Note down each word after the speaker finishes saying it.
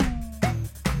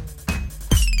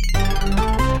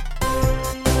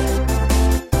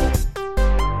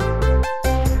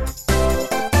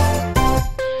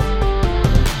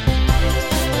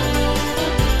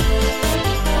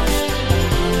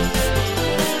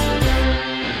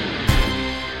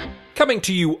Coming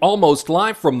to you almost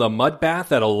live from the mud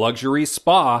bath at a luxury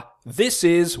spa, this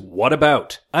is What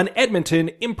About, an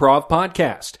Edmonton improv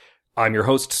podcast. I'm your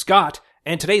host, Scott,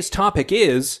 and today's topic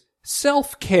is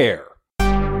self-care.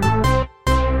 Hi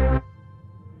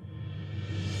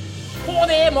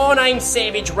there, my name's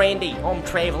Savage Randy. I'm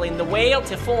travelling the world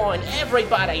to find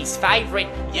everybody's favourite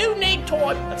unique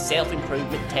type of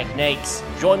self-improvement techniques.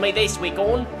 Join me this week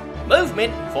on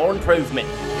Movement for Improvement.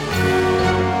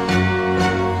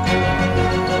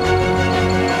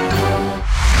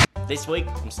 This week,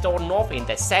 I'm starting off in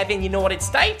the southern United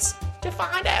States to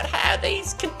find out how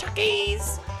these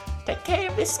Kentuckies take care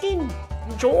of their skin.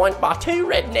 I'm joined by two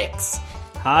rednecks.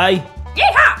 Hi.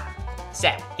 Yeehaw!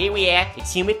 So, here we are.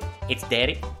 It's humid, it's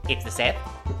dirty, it's the South.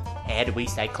 How do we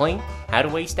stay clean? How do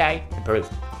we stay improved?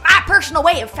 My personal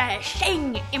way of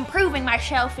improving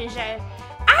myself is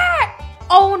I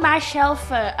own myself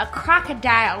a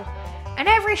crocodile, and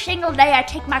every single day I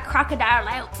take my crocodile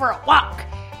out for a walk.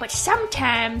 But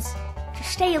sometimes, to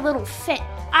stay a little fit,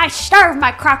 I starve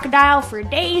my crocodile for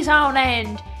days on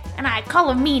end, and I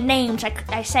call him mean names.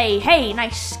 I say, "Hey,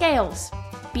 nice scales,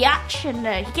 biatch,"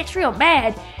 and he gets real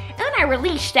mad. And then I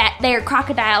release that there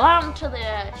crocodile onto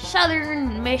the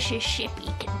southern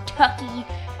Mississippi, Kentucky,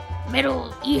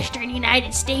 Middle Eastern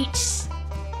United States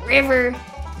river,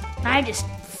 and I just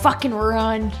fucking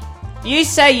run. You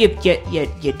say you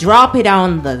drop it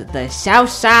on the south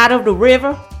side of the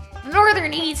river?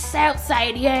 Northern east, south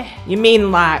side, yeah. You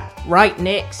mean like right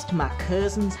next to my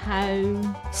cousin's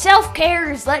home?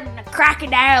 Self-care is letting a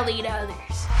crocodile eat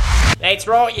others. That's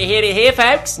right, you hear it here,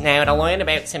 folks. Now to learn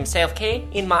about some self-care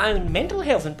in my own mental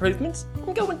health improvements,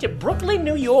 I'm going to Brooklyn,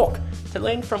 New York to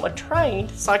learn from a trained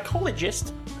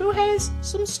psychologist who has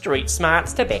some street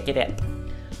smarts to back it up.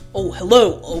 Oh,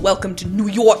 hello. Oh, welcome to New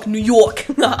York, New York.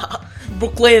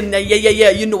 Brooklyn, yeah,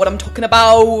 you know what I'm talking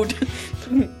about.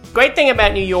 Great thing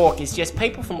about New York is just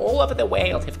people from all over the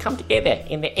world have come together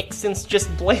and their accents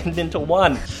just blend into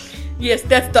one. Yes,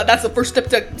 that's the first step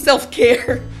to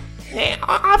self-care. Now,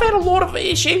 I've had a lot of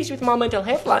issues with my mental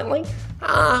health lately.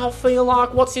 I feel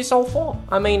like, what's this all for?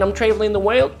 I mean, I'm travelling the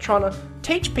world trying to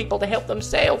teach people to help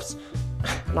themselves.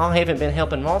 And I haven't been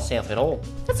helping myself at all.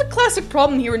 That's a classic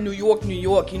problem here in New York.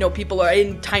 You know, people are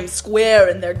in Times Square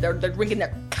and they're drinking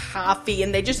their coffee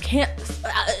and they just can't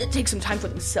take some time for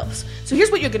themselves. So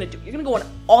here's what you're gonna do. You're gonna go on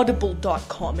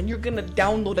audible.com and you're gonna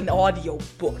download an audio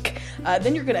book.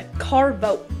 Then you're gonna carve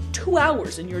out 2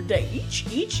 hours in your day,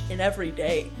 each and every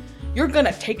day. You're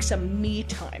gonna take some me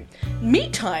time. Me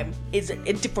time is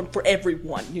different for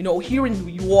everyone. You know, here in New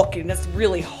York, and it's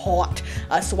really hot,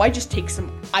 so I just take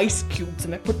some ice cubes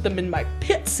and I put them in my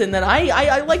pits, and then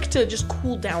I like to just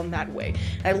cool down that way.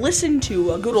 I listen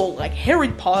to a good old, like, Harry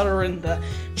Potter and the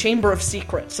Chamber of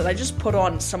Secrets, and I just put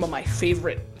on some of my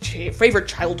favorite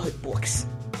childhood books.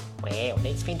 Wow,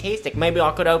 that's fantastic. Maybe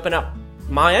I could open up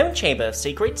my own Chamber of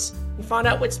Secrets and find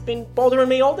out what's been bothering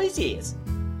me all these years.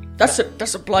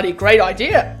 That's a bloody great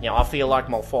idea. Now, I feel like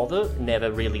my father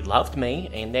never really loved me,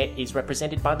 and that is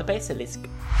represented by the basilisk.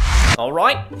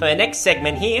 Alright, for the next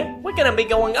segment here, we're going to be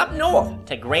going up north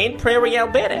to Grand Prairie,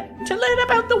 Alberta, to learn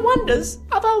about the wonders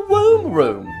of a womb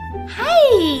room.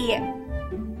 Hey!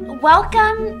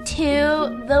 Welcome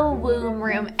to the womb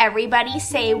room. Everybody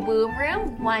say womb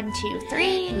room. 1, 2,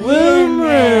 3. Womb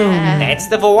room. That's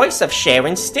the voice of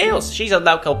Sharon Stills. She's a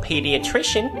local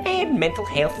pediatrician and mental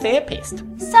health therapist.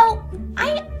 So,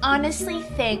 I honestly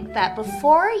think that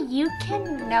before you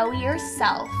can know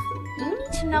yourself, you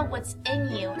need to know what's in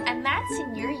you, and that's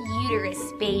in your uterus,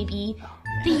 baby.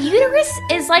 The uterus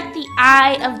is like the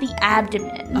eye of the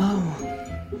abdomen.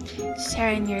 Oh,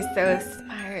 Sharon, you're so smart.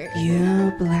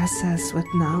 You bless us with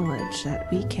knowledge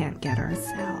that we can't get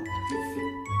ourselves.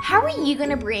 How are you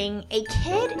gonna bring a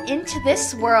kid into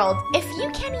this world if you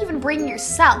can't even bring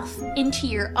yourself into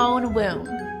your own womb?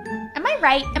 Am I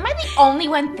right? Am I the only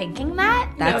one thinking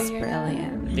that? That's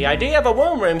brilliant. The idea of a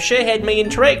womb room sure had me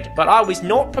intrigued, but I was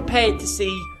not prepared to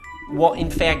see what,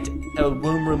 in fact, a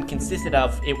womb room consisted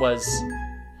of. It was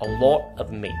a lot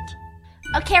of meat.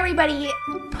 Okay, everybody,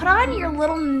 put on your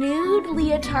little nude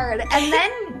leotard, and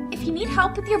then if you need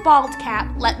help with your bald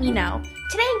cap, let me know.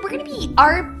 Today, we're going to be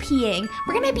RPing.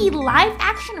 We're going to be live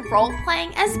action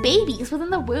role-playing as babies within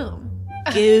the womb.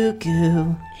 Goo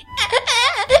goo.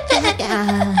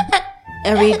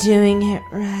 Are we doing it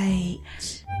right?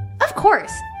 Of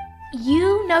course.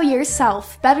 You know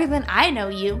yourself better than I know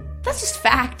you. That's just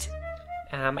fact.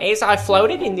 As I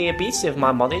floated in the abyss of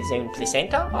my mother's own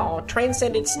placenta, I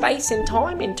transcended space and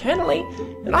time internally,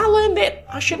 and I learned that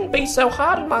I shouldn't be so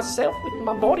hard on myself with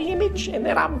my body image, and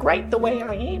that I'm great the way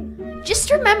I am.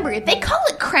 Just remember, they call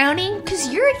it crowning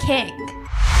because you're a king.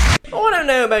 I don't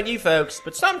know about you folks,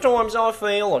 but sometimes I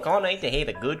feel like I need to have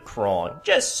a good cry.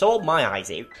 Just sob my eyes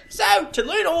out. So, to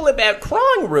learn all about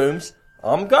crying rooms,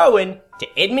 I'm going to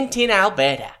Edmonton,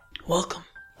 Alberta. Welcome.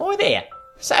 Hi there.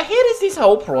 So how does this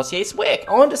whole process work?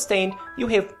 I understand you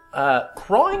have,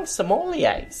 crying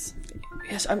sommeliers.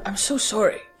 Yes, I'm so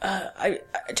sorry.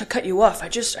 To cut you off, I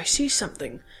see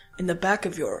something in the back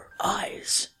of your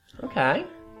eyes. Okay.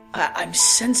 I'm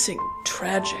sensing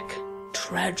tragic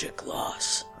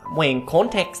loss. When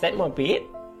context, that might be it.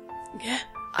 Yeah,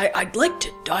 I'd like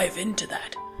to dive into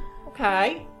that.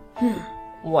 Okay.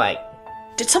 Wait.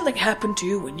 Did something happen to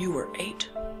you when you were 8?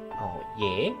 Oh,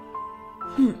 yeah?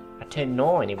 I turned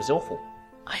 9, it was awful.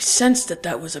 I sensed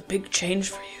that was a big change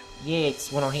for you. Yeah,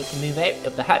 it's when I had to move out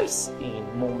of the house,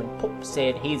 and Mum and Pop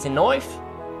said, here's a knife,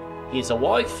 here's a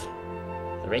wife,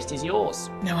 the rest is yours.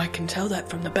 Now I can tell that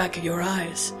from the back of your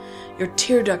eyes. Your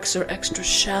tear ducts are extra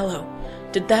shallow.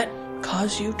 Did that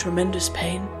cause you tremendous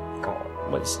pain? Oh,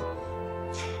 was...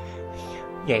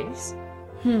 Yes.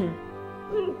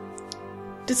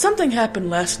 Did something happen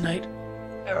last night?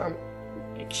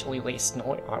 Actually last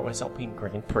night I was up in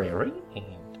Grand Prairie, and...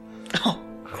 Oh,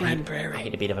 Grand I Prairie.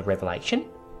 had a bit of a revelation.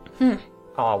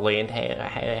 I learned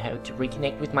how to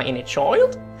reconnect with my inner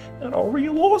child, and I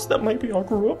realised that maybe I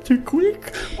grew up too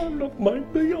quick.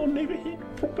 Maybe I never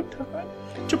had proper time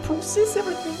to process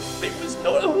everything that was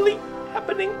not only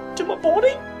happening to my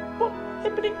body, but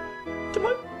happening to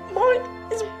my mind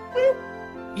as well.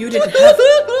 You didn't have...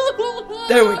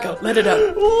 There we go, let it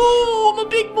out. Oh, I'm a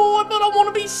big boy, but I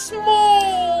want to be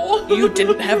small. You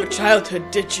didn't have a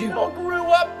childhood, did you? I grew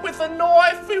up with a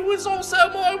knife who was also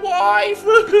my wife.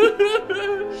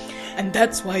 And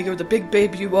that's why you're the big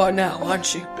baby you are now,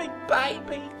 aren't you? Big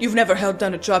baby. You've never held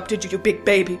down a job, did you, you big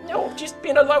baby? No, I've just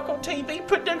been a local TV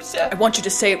producer. I want you to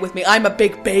say it with me. I'm a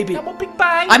big baby. I'm a big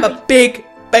baby. I'm a big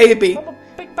baby. I'm a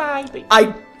big baby.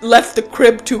 I left the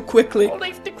crib too quickly. I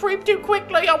left the crib too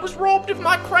quickly. I was robbed of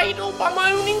my cradle by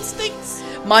my own instincts.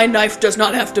 My knife does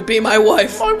not have to be my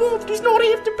wife. My wife does not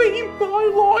have to be my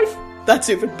life. That's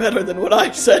even better than what I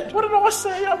said. What did I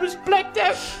say? I was blacked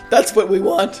out. That's what we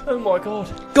want. Oh my god.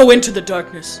 Go into the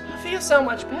darkness. I feel so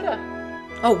much better.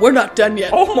 Oh, we're not done yet.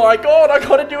 Oh my god, I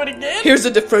gotta do it again. Here's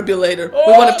a defibrillator. We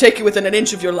Oh. want to take you within an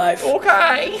inch of your life.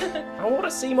 Okay. I want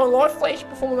to see my life flash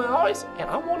before my eyes, and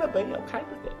I want to be okay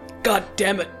with it. God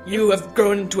damn it. You have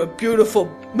grown into a beautiful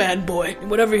man boy.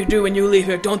 And whatever you do when you leave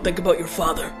here, don't think about your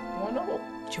father. Why not?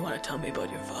 Do you want to tell me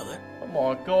about your father? Oh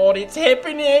my god, it's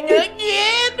happening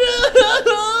again!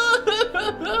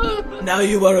 Now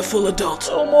you are a full adult.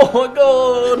 Oh my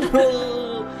god!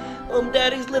 I'm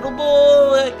daddy's little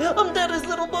boy! I'm daddy's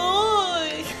little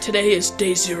boy! Today is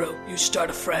day 0. You start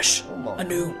afresh, my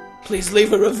anew. Please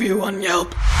leave a review on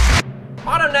Yelp.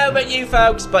 I don't know about you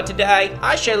folks, but today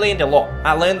I sure learned a lot.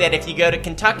 I learned that if you go to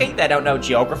Kentucky, they don't know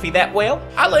geography that well.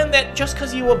 I learned that just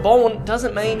because you were born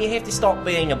doesn't mean you have to stop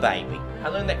being a baby. I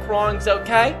learned that crying's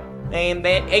okay, and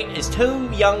that 8 is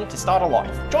too young to start a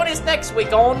life. Join us next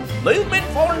week on Movement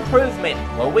for Improvement,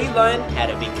 where we learn how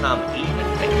to become even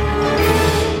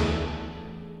better.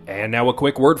 And now a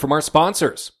quick word from our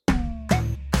sponsors.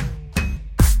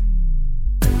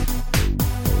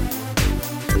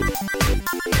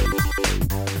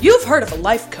 You've heard of a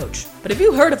life coach, but have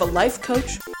you heard of a life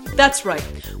coach? That's right.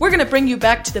 We're gonna bring you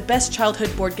back to the best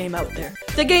childhood board game out there,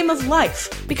 the game of life.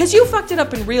 Because you fucked it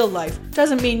up in real life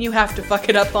doesn't mean you have to fuck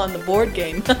it up on the board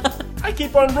game. I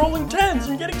keep on rolling 10s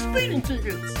and getting speeding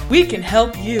tickets. We can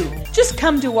help you. Just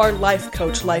come to our life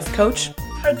coach.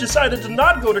 I decided to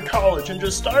not go to college and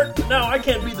just start, but now I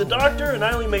can't be the doctor and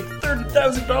I only make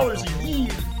 $30,000 a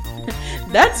year.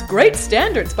 That's great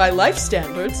standards by life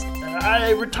standards.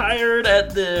 I retired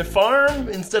at the farm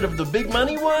instead of the big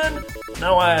money one.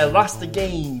 Now I lost the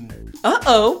game.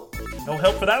 Uh-oh. No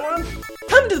help for that one?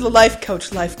 Come to the life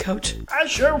coach. I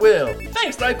sure will.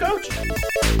 Thanks, life coach.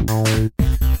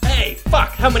 Hey, fuck,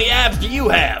 how many abs do you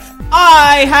have?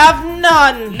 I have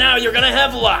none. Now you're gonna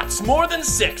have lots. More than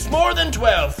 6, more than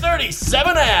 12,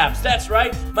 37 abs. That's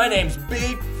right. My name's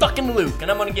Big fucking Luke,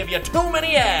 and I'm gonna give you too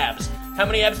many abs. How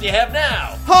many abs do you have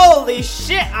now? Holy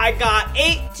shit, I got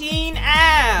 18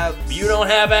 abs. If you don't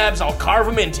have abs, I'll carve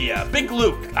them into you. Big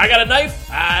Luke, I got a knife,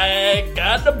 I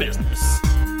got the business.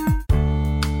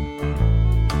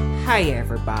 Hey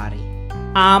everybody,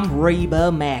 I'm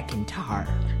Reba McIntyre,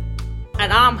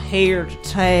 and I'm here to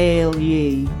tell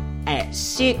you at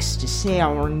 6 to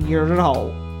 7 years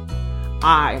old,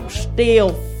 I am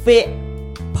still fit,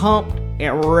 pumped,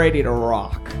 and ready to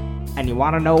rock. And you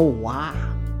want to know why?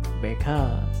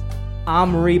 Because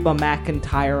I'm Reba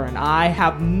McEntire, and I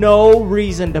have no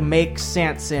reason to make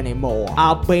sense anymore.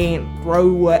 I've been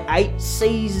through 8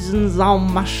 seasons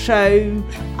on my show.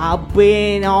 I've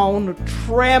been on the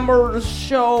Tremors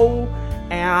show,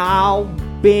 and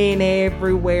I've been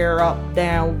everywhere, up,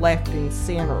 down, left, and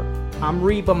center. I'm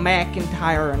Reba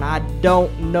McEntire, and I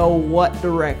don't know what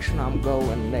direction I'm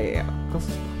going there.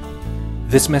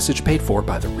 This message paid for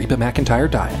by the Reba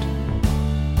McEntire Diet.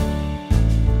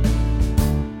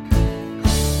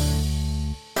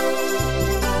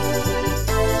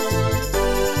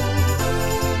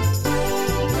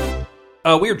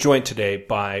 We are joined today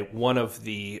by one of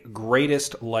the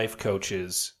greatest life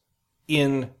coaches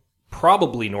in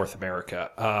probably North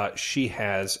America. She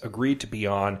has agreed to be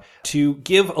on to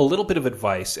give a little bit of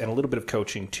advice and a little bit of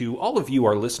coaching to all of you,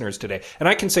 our listeners today. And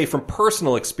I can say from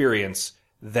personal experience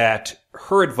that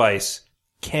her advice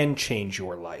can change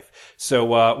your life.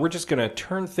 So we're just going to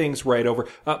turn things right over.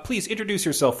 Please introduce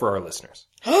yourself for our listeners.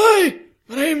 Hi,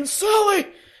 my name's Sally,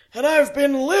 and I've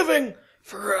been living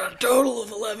for a total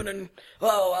of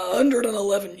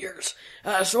 111 years.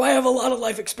 So I have a lot of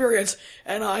life experience,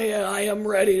 and I am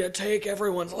ready to take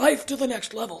everyone's life to the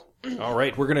next level. All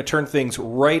right, we're going to turn things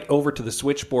right over to the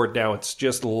switchboard now. It's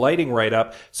just lighting right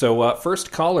up. So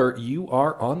first caller, you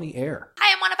are on the air.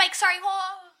 Hi, I'm on a bike. Sorry.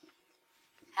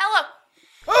 Hello.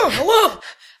 Oh, hello.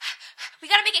 We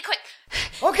gotta make it quick.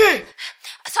 Okay.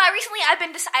 So I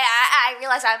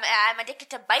realize I'm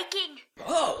addicted to biking.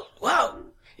 Oh, wow.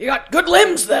 You got good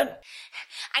limbs then.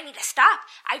 I need to stop.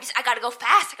 I gotta go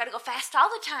fast. I gotta go fast all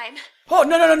the time. Oh,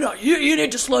 no. You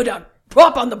need to slow down.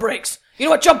 Drop on the brakes. You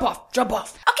know what? Jump off. Okay,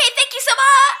 thank you so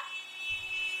much.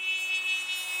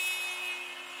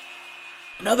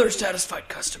 Another satisfied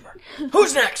customer.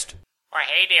 Who's next? Well,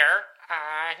 hey there.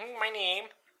 My name.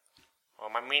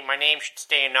 Well, my name should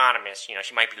stay anonymous. You know,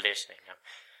 she might be listening.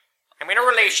 I'm in a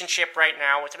relationship right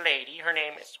now with a lady. Her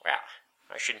name is, well,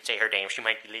 I shouldn't say her name. She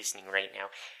might be listening right now.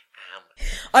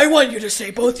 I want you to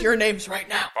say both your names right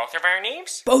now. Both of our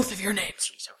names? Both of your names.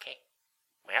 Jeez, okay.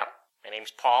 Well, my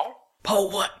name's Paul.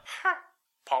 Paul what?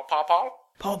 Paul.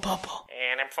 Paul.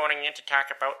 And I'm phoning in to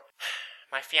talk about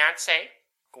my fiancée,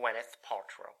 Gwyneth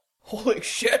Paltrow. Holy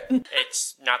shit.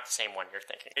 It's not the same one you're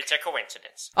thinking. It's a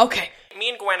coincidence. Okay. Me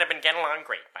and Gwen have been getting along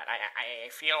great, but I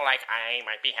feel like I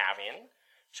might be having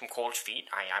some cold feet.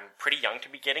 I'm pretty young to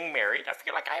be getting married. I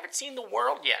feel like I haven't seen the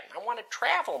world yet. I want to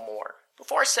travel more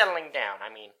before settling down. I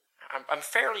mean, I'm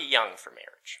fairly young for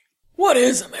marriage. What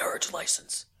is a marriage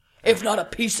license, if not a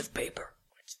piece of paper?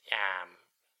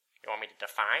 You want me to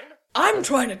define? I'm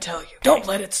trying to tell you. Don't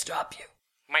let it stop you.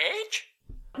 My age?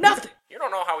 Nothing. You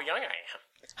don't know how young I am.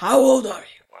 How old are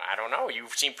you? Well, I don't know. You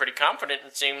seem pretty confident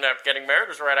and seem that getting married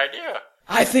was the right idea.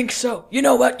 I think so. You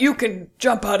know what? You can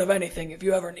jump out of anything if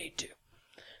you ever need to.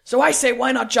 So I say,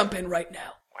 why not jump in right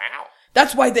now? Wow.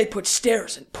 That's why they put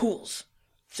stairs in pools.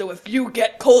 So if you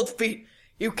get cold feet,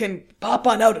 you can pop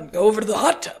on out and go over to the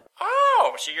hot tub.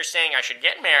 Oh, so you're saying I should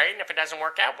get married, and if it doesn't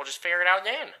work out, we'll just figure it out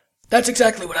then. That's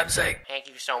exactly what I'm saying. Thank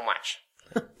you so much.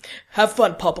 Have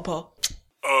fun, Paw.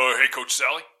 Hey, Coach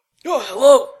Sally. Oh,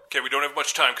 hello. Okay, we don't have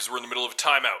much time because we're in the middle of a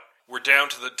timeout. We're down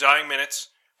to the dying minutes.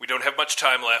 We don't have much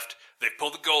time left. They've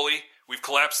pulled the goalie. We've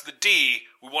collapsed the D.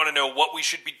 We want to know what we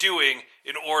should be doing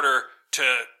in order to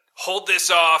hold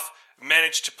this off,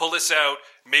 manage to pull this out,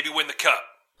 maybe win the cup.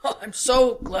 Oh, I'm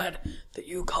so glad that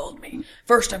you called me.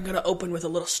 First, I'm going to open with a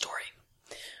little story.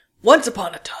 Once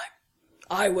upon a time,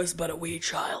 I was but a wee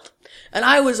child, and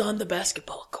I was on the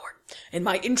basketball court in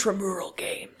my intramural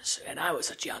games, and I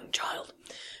was a young child.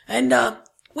 And,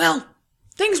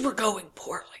 things were going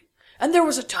poorly, and there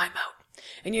was a timeout.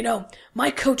 And you know, my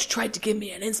coach tried to give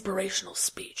me an inspirational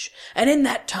speech, and in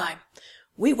that time,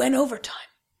 we went overtime,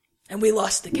 and we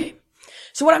lost the game.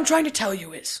 So what I'm trying to tell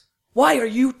you is, why are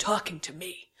you talking to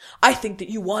me? I think that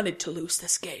you wanted to lose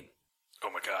this game.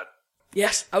 Oh my god.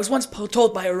 Yes, I was once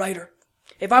told by a writer,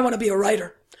 if I want to be a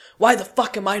writer, why the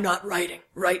fuck am I not writing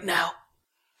right now?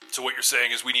 So what you're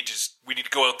saying is we need to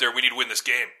go out there, we need to win this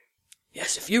game.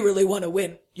 Yes, if you really want to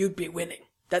win, you'd be winning.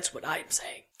 That's what I'm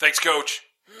saying. Thanks, Coach.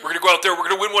 We're going to go out there, we're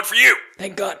going to win one for you.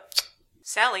 Thank God.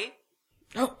 Sally?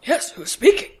 Oh, yes, who's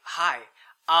speaking? Hi.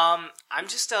 I'm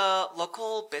just a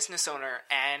local business owner,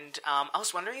 and I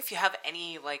was wondering if you have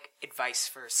any, advice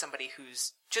for somebody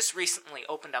who's just recently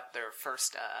opened up their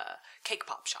first cake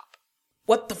pop shop.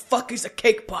 What the fuck is a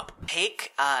cake pop?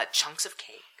 Take chunks of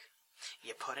cake,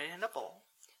 you put it in a bowl,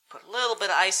 put a little bit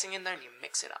of icing in there, and you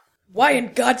mix it up. Why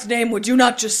in God's name would you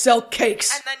not just sell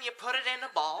cakes? And then you put it in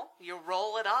a ball, you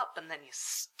roll it up, and then you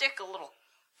stick a little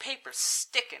paper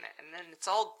stick in it, and then it's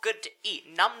all good to eat.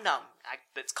 Num num.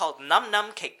 It's called Num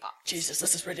Num Cake Pop. Jesus,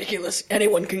 this is ridiculous.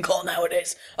 Anyone can call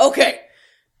nowadays. Okay,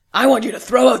 I want you to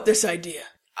throw out this idea.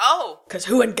 Oh. Because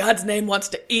who in God's name wants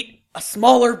to eat a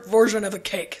smaller version of a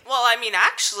cake? Well, I mean,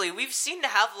 actually, we've seemed to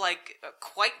have, like, a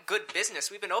quite good business.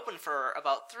 We've been open for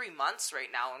about 3 months right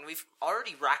now, and we've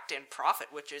already racked in profit,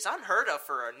 which is unheard of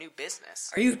for a new business.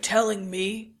 Are you telling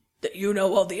me that you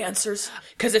know all the answers?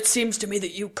 Because it seems to me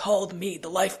that you called me the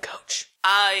life coach.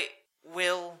 I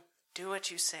will do what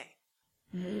you say.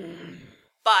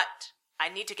 But I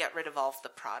need to get rid of all of the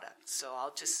products, so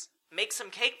I'll just make some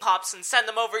cake pops and send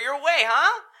them over your way,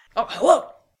 huh? Oh, hello.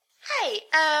 Hi,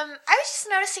 I was just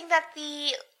noticing that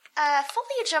the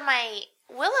foliage on my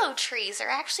willow trees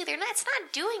it's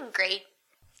not doing great.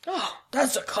 Oh,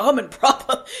 that's a common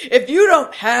problem. If you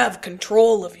don't have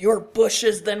control of your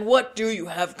bushes, then what do you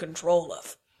have control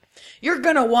of? You're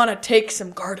gonna want to take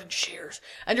some garden shears,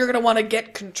 and you're gonna want to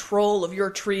get control of your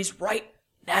trees right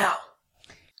now.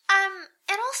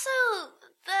 And also,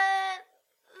 the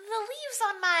leaves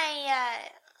on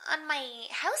my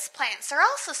houseplants are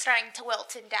also starting to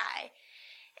wilt and die.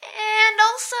 And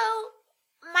also,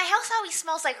 my house always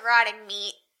smells like rotting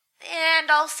meat. And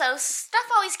also, stuff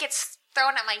always gets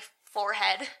thrown at my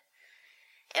forehead.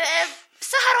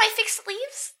 So how do I fix the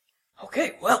leaves?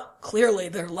 Okay, well, clearly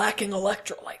they're lacking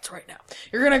electrolytes right now.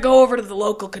 You're gonna go over to the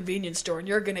local convenience store and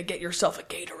you're gonna get yourself a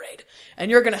Gatorade. And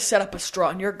you're gonna set up a straw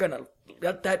and you're gonna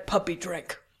let that puppy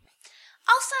drink.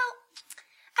 Also,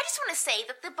 I just want to say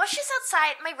that the bushes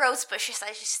outside, my rose bushes,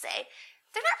 I should say,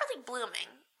 they're not really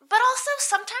blooming. But also,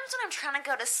 sometimes when I'm trying to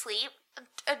go to sleep,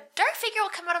 a dark figure will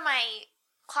come out of my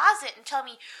closet and tell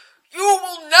me, "You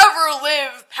will never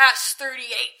live past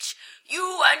 38.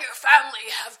 You and your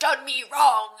family have done me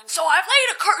wrong, and so I've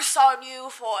laid a curse on you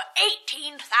for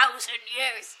 18,000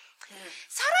 years.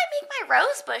 So how do I make my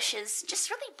rose bushes just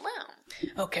really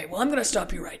bloom? Okay, well, I'm going to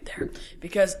stop you right there,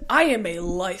 because I am a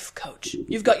life coach.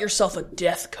 You've got yourself a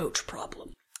death coach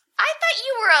problem. I thought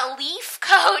you were a leaf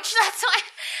coach. That's why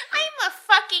I'm a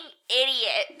fucking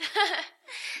idiot.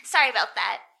 Sorry about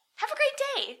that. Have a great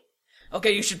day.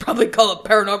 Okay, you should probably call a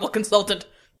paranormal consultant.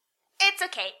 It's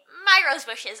okay. My rose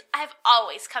bushes, I've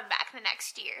always come back the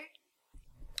next year.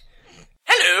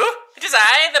 Hello, it is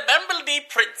I, the Bumblebee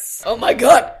Prince. Oh my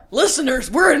god, listeners,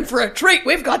 we're in for a treat.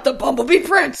 We've got the Bumblebee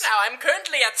Prince. Now, I'm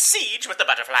currently at siege with the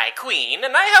Butterfly Queen,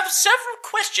 and I have several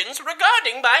questions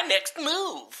regarding my next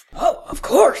move. Oh, of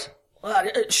course.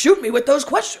 Shoot me with those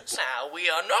questions. Now, we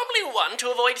are normally one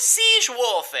to avoid siege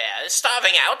warfare.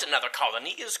 Starving out another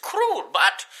colony is cruel,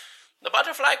 but the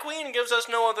Butterfly Queen gives us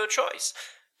no other choice.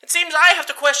 It seems I have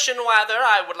to question whether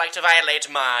I would like to violate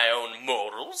my own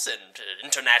morals and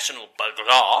international bug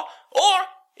law, or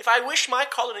if I wish my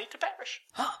colony to perish.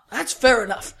 That's fair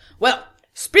enough. Well,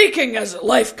 speaking as a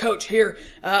life coach here,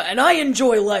 and I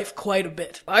enjoy life quite a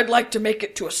bit, I'd like to make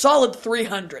it to a solid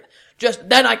 300. Just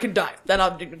then I can die. Then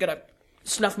I'm gonna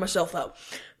snuff myself out.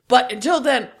 But until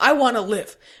then, I want to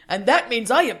live. And that means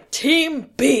I am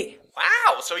Team B.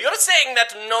 Wow, so you're saying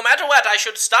that no matter what, I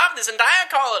should starve this entire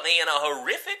colony in a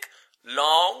horrific,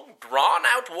 long,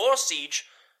 drawn-out war siege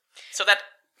so that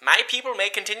my people may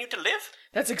continue to live?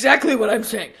 That's exactly what I'm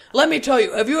saying. Let me tell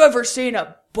you, have you ever seen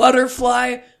a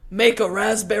butterfly make a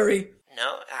raspberry?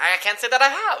 No, I can't say that I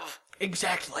have.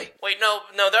 Exactly. Wait, no,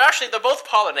 they're both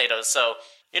pollinators, so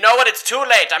you know what, it's too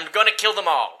late. I'm gonna kill them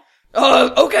all.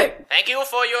 Okay. Thank you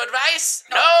for your advice.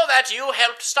 Know that you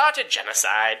helped start a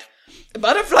genocide.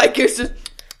 Butterfly kisses.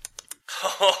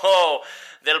 Oh,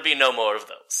 there'll be no more of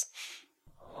those.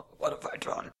 What have I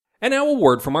done? And now a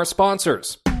word from our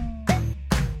sponsors.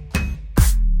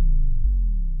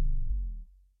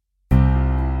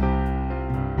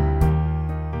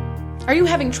 Are you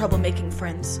having trouble making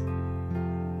friends?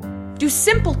 Do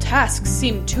simple tasks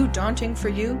seem too daunting for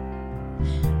you?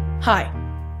 Hi,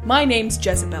 my name's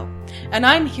Jezebel, and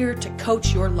I'm here to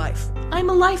coach your life. I'm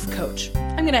a life coach.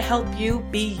 I'm going to help you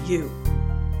be you.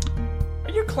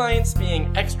 Are your clients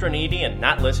being extra needy and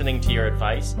not listening to your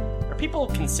advice? Are people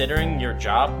considering your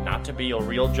job not to be your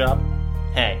real job?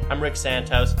 Hey, I'm Rick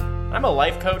Santos. I'm a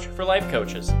life coach for life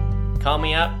coaches. Call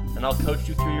me up, and I'll coach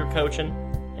you through your coaching,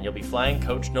 and you'll be flying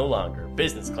coach no longer.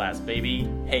 Business class, baby.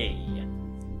 Hey.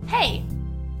 Hey,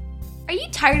 are you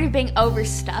tired of being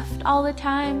overstuffed all the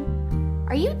time?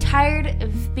 Are you tired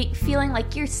of feeling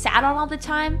like you're sat on all the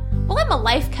time? Well, I'm a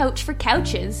life coach for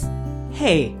couches.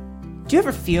 Hey, do you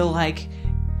ever feel like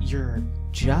you're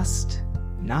just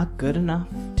not good enough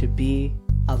to be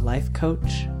a life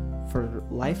coach for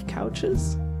life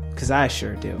couches? 'Cause I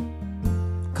sure do.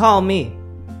 Call me,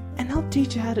 and I'll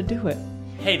teach you how to do it.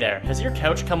 Hey there, has your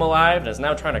couch come alive and is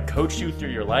now trying to coach you through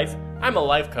your life? I'm a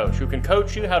life coach who can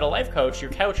coach you how to life coach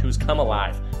your couch who's come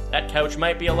alive. That couch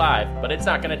might be alive, but it's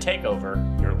not going to take over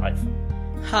your life.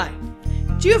 Hi.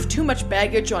 Do you have too much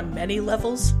baggage on many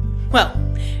levels? Well,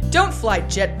 don't fly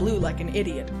JetBlue like an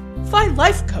idiot. Fly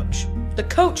Life Coach, the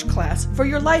coach class for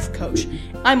your life coach.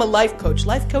 I'm a life coach,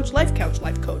 life coach, life coach,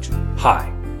 life coach.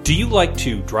 Hi. Do you like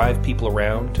to drive people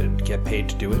around and get paid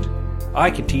to do it?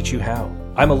 I can teach you how.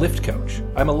 I'm a lift coach.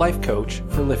 I'm a life coach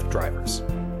for lift drivers.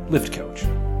 Lift coach.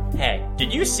 Hey,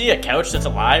 did you see a couch that's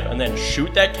alive and then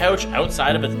shoot that couch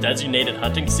outside of its designated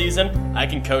hunting season? I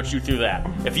can coach you through that.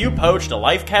 If you poached a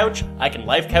life couch, I can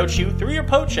life coach you through your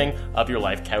poaching of your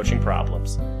life couching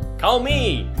problems. Call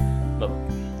me.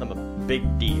 I'm a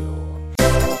big deal.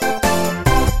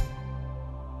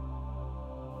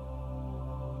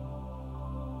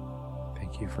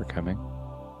 Thank you for coming.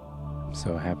 I'm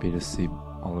so happy to see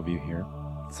all of you here.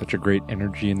 Such a great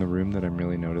energy in the room that I'm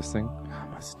really noticing.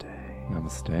 Namaste.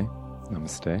 Namaste.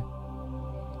 Namaste.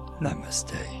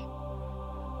 Namaste.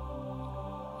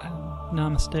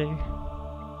 Namaste.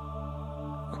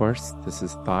 Of course, this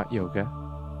is Thought Yoga,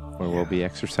 where we'll be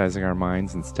exercising our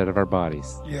minds instead of our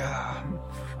bodies. Yeah,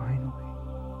 finally.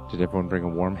 Did everyone bring a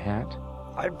warm hat?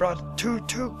 I brought 2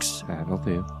 toques. That'll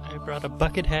do. I brought a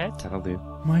bucket hat. That'll do.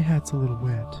 My hat's a little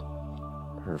wet.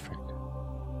 Perfect.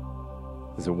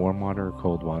 Is it warm water or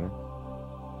cold water?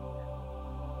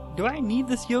 Do I need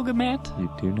this yoga mat? You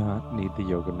do not need the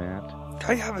yoga mat.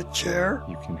 Can I have a chair?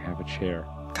 You can have a chair.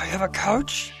 Can I have a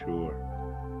couch? Sure.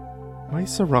 My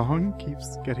sarong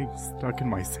keeps getting stuck in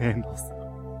my sandals.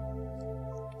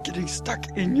 Getting stuck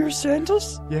in your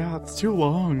sandals? Yeah, it's too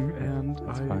long, and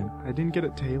fine. I didn't get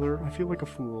it tailored. I feel like a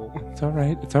fool. It's all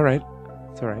right. It's all right.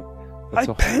 It's all right. My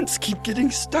pants keep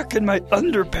getting stuck in my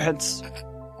underpants.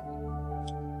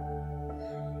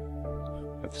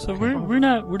 So we're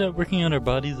not working on our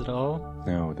bodies at all?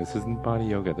 No, this isn't body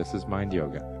yoga. This is mind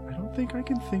yoga. I don't think I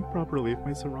can think properly if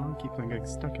my sarong keeps on getting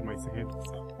stuck in my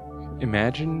sandals.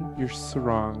 Imagine your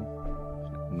sarong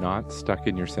not stuck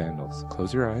in your sandals.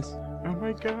 Close your eyes. Oh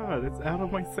my god, it's out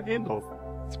of my sandals.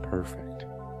 It's perfect.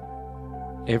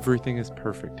 Everything is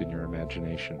perfect in your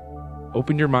imagination.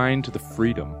 Open your mind to the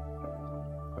freedom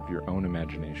of your own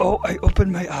imagination. Oh, I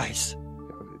opened my eyes.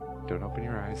 Don't open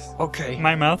your eyes. Okay.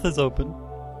 My mouth is open.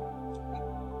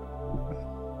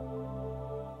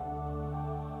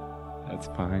 That's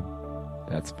fine.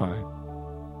 That's fine.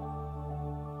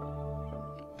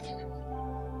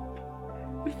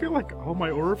 I feel like all my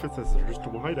orifices are just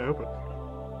wide open.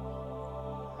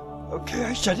 Okay,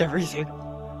 I shut everything.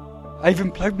 I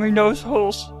even plugged my nose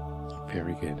holes.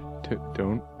 Very good.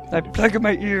 Don't. I plug in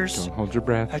my ears. Don't hold your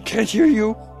breath. I can't hear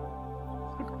you.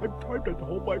 I'm trying to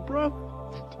hold my breath.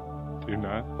 Do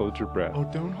not hold your breath. Oh,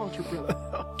 don't hold your breath.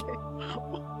 Okay.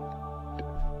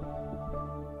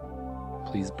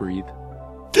 Please breathe.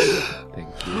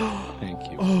 Thank you.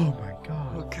 Thank you. Oh my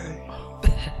god. Okay.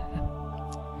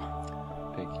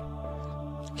 Thank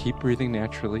you. Keep breathing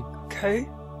naturally. Okay.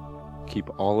 Keep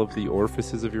all of the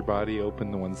orifices of your body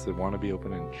open, the ones that want to be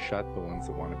open, and shut the ones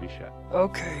that want to be shut.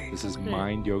 Okay. This is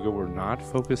mind yoga. We're not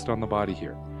focused on the body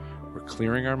here. We're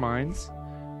clearing our minds.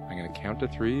 I'm going to count to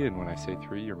 3, and when I say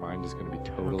 3, your mind is going to be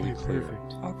totally clear.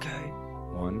 Perfect. Okay.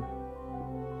 1,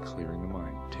 clearing the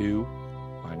mind. 2,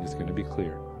 mind is going to be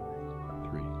clear.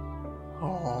 3.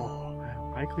 Oh,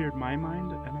 I cleared my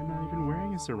mind, and I'm not even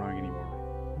wearing a sarong anymore.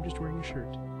 I'm just wearing a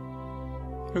shirt.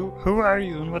 Who are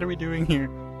you, and what are we doing here?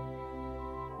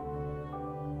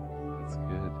 That's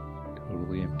good.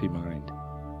 Totally empty mind.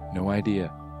 No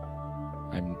idea.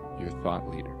 I'm your thought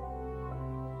leader.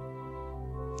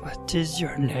 What is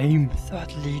your name,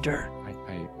 Thought Leader?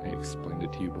 I explained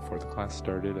it to you before the class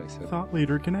started. I said, Thought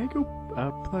Leader, can I go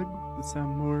plug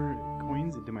some more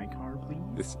coins into my car,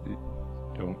 please?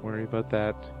 Don't worry about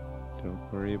that. Don't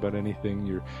worry about anything.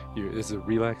 This is a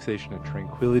relaxation, a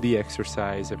tranquility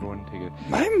exercise. Everyone take a...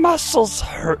 My muscles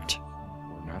hurt.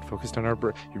 We're not focused on our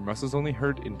breath. Your muscles only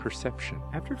hurt in perception.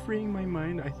 After freeing my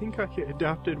mind, I think I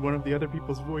adopted one of the other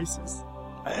people's voices.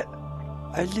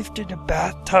 I lifted a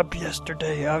bathtub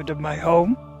yesterday out of my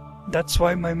home. That's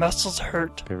why my muscles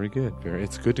hurt. Very good.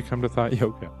 It's good to come to Thought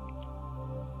Yoga.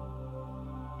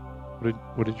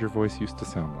 What did your voice used to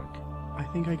sound like? I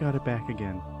think I got it back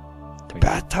again. The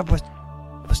bathtub was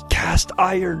cast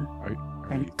iron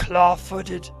and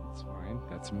claw-footed. That's fine.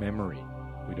 That's memory.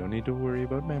 We don't need to worry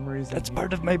about memories. That's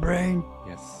part of my brain.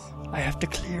 Yes. I have to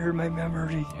clear my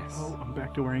memory. Yes. Oh, I'm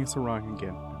back to wearing a sarong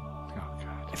again. Oh,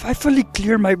 God. If I fully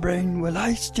clear my brain, will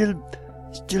I still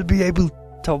be able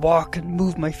to walk and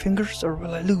move my fingers, or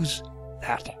will I lose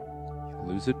that? You'll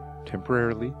lose it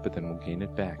temporarily, but then we'll gain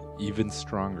it back even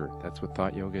stronger. That's what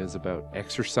thought yoga is about.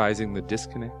 Exercising the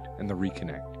disconnect and the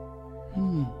reconnect.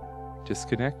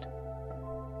 Disconnect,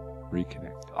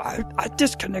 reconnect. I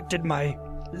disconnected my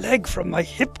leg from my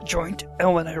hip joint,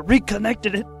 and when I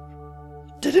reconnected it,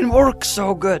 didn't work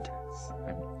so good.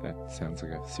 That sounds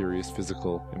like a serious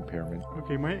physical impairment.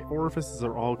 Okay, my orifices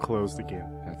are all closed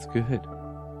again. That's good.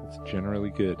 That's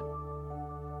generally good.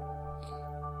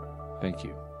 Thank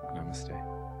you. Namaste.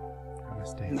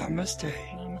 Namaste. Namaste.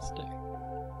 Namaste.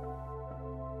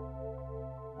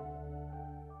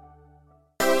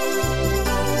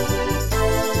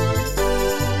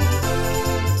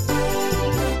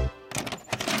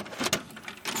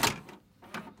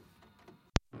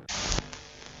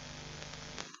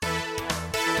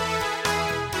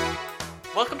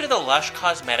 Welcome to the Lush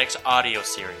Cosmetics audio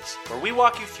series, where we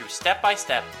walk you through step by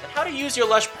step on how to use your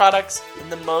Lush products in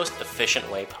the most efficient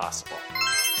way possible.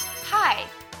 Hi,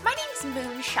 my name's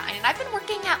Moonshine, and I've been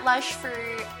working at Lush for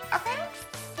around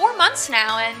 4 months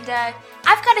now, and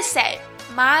I've got to say,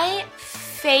 my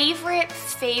favorite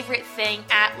thing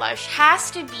at Lush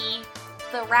has to be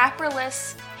the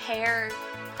wrapperless hair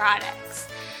products.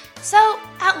 So,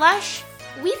 at Lush,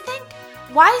 we think,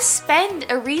 why spend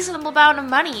a reasonable amount of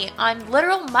money on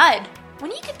literal mud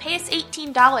when you could pay us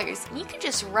 $18 and you can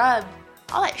just rub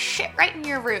all that shit right in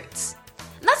your roots?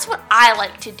 And that's what I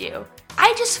like to do.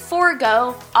 I just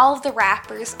forego all of the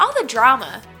wrappers, all the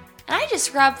drama, and I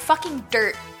just rub fucking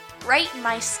dirt right in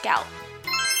my scalp.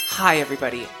 Hi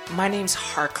everybody, my name's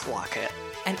Hark Lockett,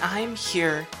 and I'm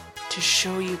here to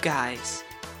show you guys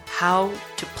how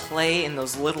to play in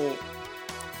those little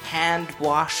hand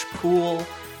wash pool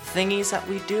thingies that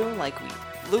we do. Like, we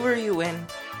lure you in,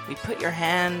 we put your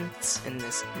hands in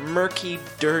this murky,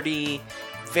 dirty,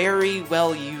 very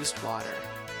well used water,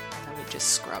 and then we just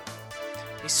scrub.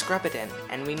 We scrub it in,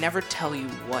 and we never tell you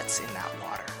what's in that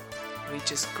water. We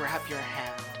just grab your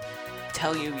hand,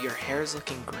 tell you your hair's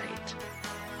looking great,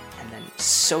 and then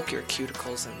soak your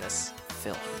cuticles in this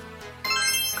filth.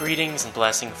 Greetings and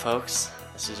blessing, folks.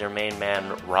 This is your main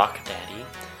man, Rock Daddy.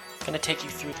 I'm going to take you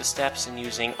through the steps in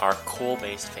using our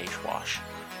coal-based face wash.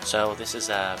 So this is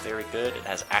very good. It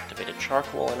has activated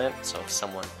charcoal in it, so if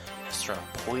someone has thrown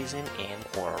poison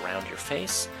in or around your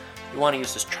face, you want to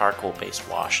use this charcoal-based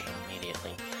wash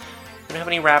immediately. We don't have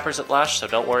any wrappers at Lush, so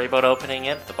don't worry about opening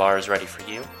it. The bar is ready for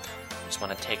you. You just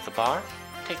want to take the bar,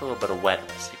 take a little bit of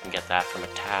wetness. You can get that from a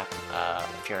tap.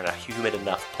 If you're in a humid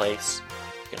enough place,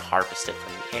 you can harvest it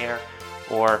from the air,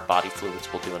 or body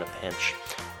fluids will do in a pinch.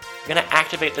 You're going to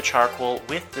activate the charcoal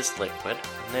with this liquid,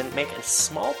 and then make a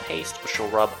small paste which will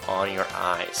rub on your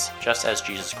eyes, just as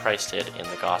Jesus Christ did in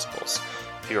the Gospels.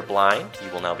 If you are blind,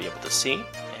 you will now be able to see,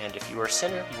 and if you are a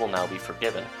sinner, you will now be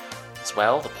forgiven. As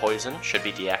well, the poison should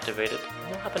be deactivated, and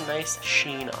you'll have a nice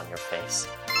sheen on your face.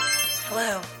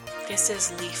 Hello, this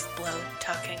is Leaf Blow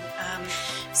talking.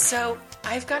 So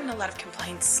I've gotten a lot of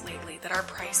complaints lately that our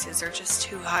prices are just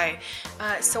too high.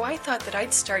 So I thought that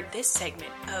I'd start this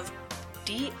segment of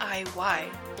DIY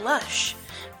Lush.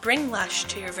 Bring Lush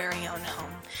to your very own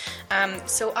home.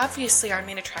 So obviously our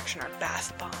main attraction are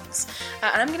bath bombs.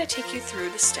 And I'm going to take you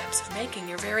through the steps of making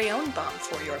your very own bomb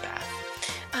for your bath.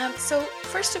 So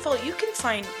first of all, you can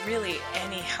find really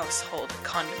any household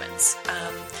condiments.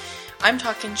 I'm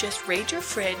talking just raid your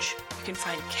fridge. You can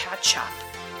find ketchup,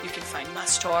 you can find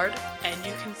mustard, and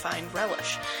you can find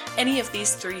relish. Any of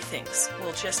these three things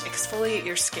will just exfoliate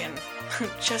your skin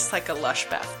just like a Lush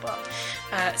bath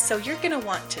bomb. So you're going to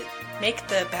want to make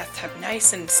the bathtub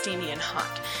nice and steamy and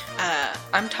hot.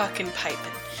 I'm talking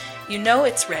piping. You know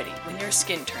it's ready when your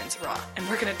skin turns raw, and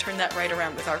we're going to turn that right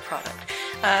around with our product.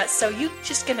 So you're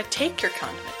just going to take your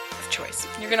condiment of choice.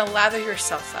 You're going to lather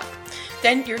yourself up.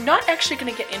 Then you're not actually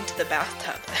going to get into the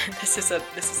bathtub. This is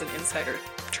an insider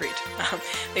treat.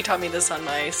 They taught me this on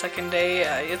my second day.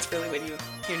 It's really when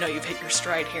you know you've hit your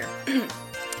stride here.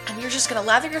 And you're just going to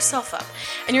lather yourself up,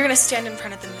 and you're going to stand in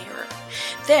front of the mirror.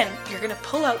 Then you're going to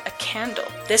pull out a candle.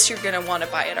 This you're going to want to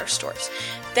buy at our stores.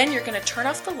 Then you're going to turn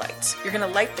off the lights. You're going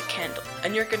to light the candle,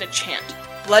 and you're going to chant,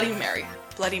 Bloody Mary,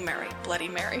 Bloody Mary, Bloody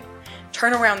Mary.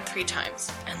 Turn around 3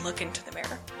 times and look into the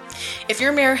mirror. If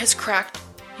your mirror has cracked,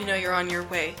 you know you're on your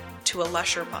way to a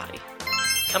lusher body.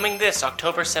 Coming this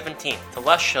October 17th, the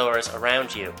Lush showers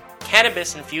around you.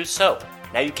 Cannabis-infused soap.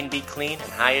 Now you can be clean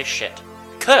and high as shit.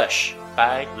 Kush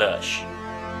by Lush.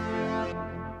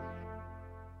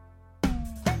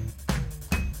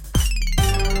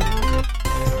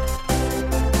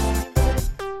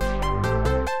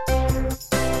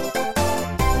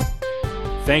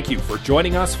 Thank you for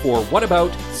joining us for What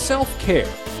About Self-Care,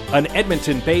 an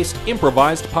Edmonton-based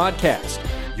improvised podcast.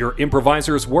 Your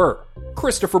improvisers were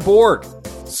Christopher Borg,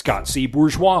 Scott C.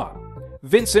 Bourgeois,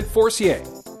 Vincent Forcier,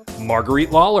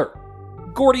 Marguerite Lawler,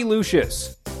 Gordy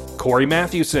Lucius, Corey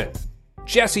Mathewson,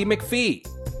 Jesse McPhee,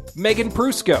 Megan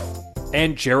Prusco,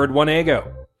 and Jared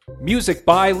Wanego. Music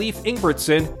by Leif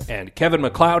Ingebrigtsen and Kevin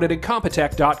McLeod at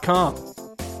Incompetech.com.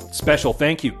 Special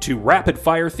thank you to Rapid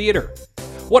Fire Theater.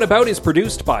 What About is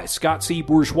produced by Scott C.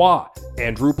 Bourgeois,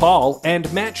 Andrew Paul,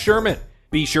 and Matt Sherman.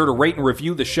 Be sure to rate and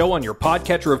review the show on your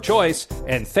podcatcher of choice,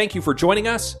 and thank you for joining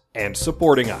us and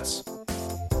supporting us.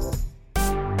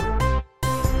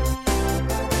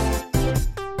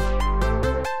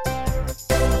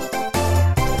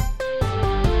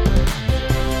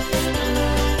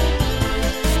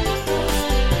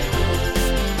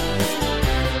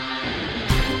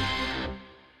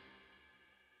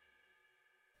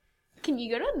 Can you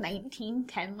go to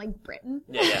 1910 like Britain?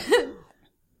 Yeah.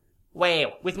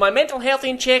 Well, with my mental health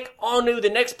in check, I knew the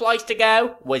next place to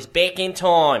go was back in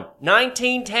time.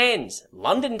 1910s,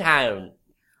 London town.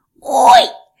 Oi!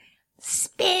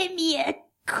 Spare me a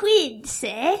quid,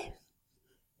 sir.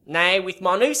 Now, with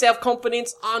my new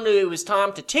self-confidence, I knew it was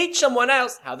time to teach someone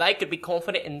else how they could be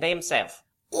confident in themselves.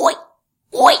 Oi!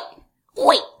 Oi!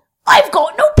 Oi! I've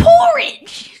got no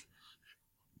porridge!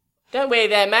 Don't worry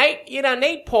there, mate. You don't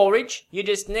need porridge. You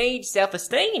just need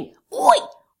self-esteem. Oi!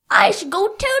 I should go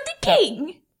tell the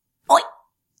king. Oi!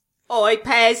 Oi,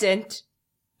 peasant.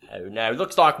 Oh no,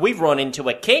 looks like we've run into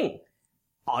a king.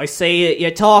 I see that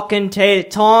you're talking to the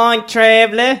time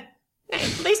traveller.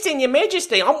 Listen, your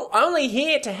majesty, I'm only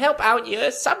here to help out your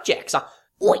subjects.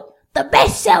 Oi! The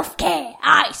best self-care,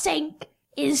 I think,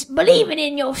 is believing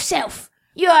in yourself.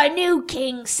 You're a new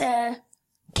king, sir.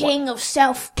 King of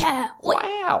self-care. Oi.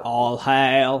 Wow. All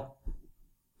hail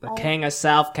the king of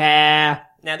self-care.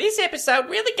 Now, this episode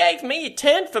really gave me a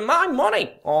turn for my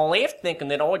money. I left thinking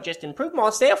that I'd just improve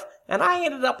myself, and I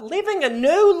ended up living a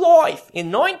new life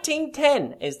in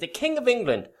 1910 as the King of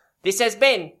England. This has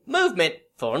been Movement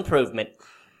for Improvement.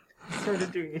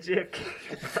 Started doing a joke.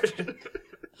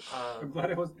 I'm glad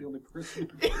I wasn't the only person.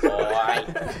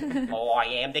 I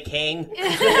am the king.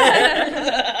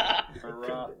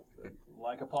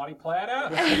 Like a potty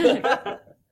platter?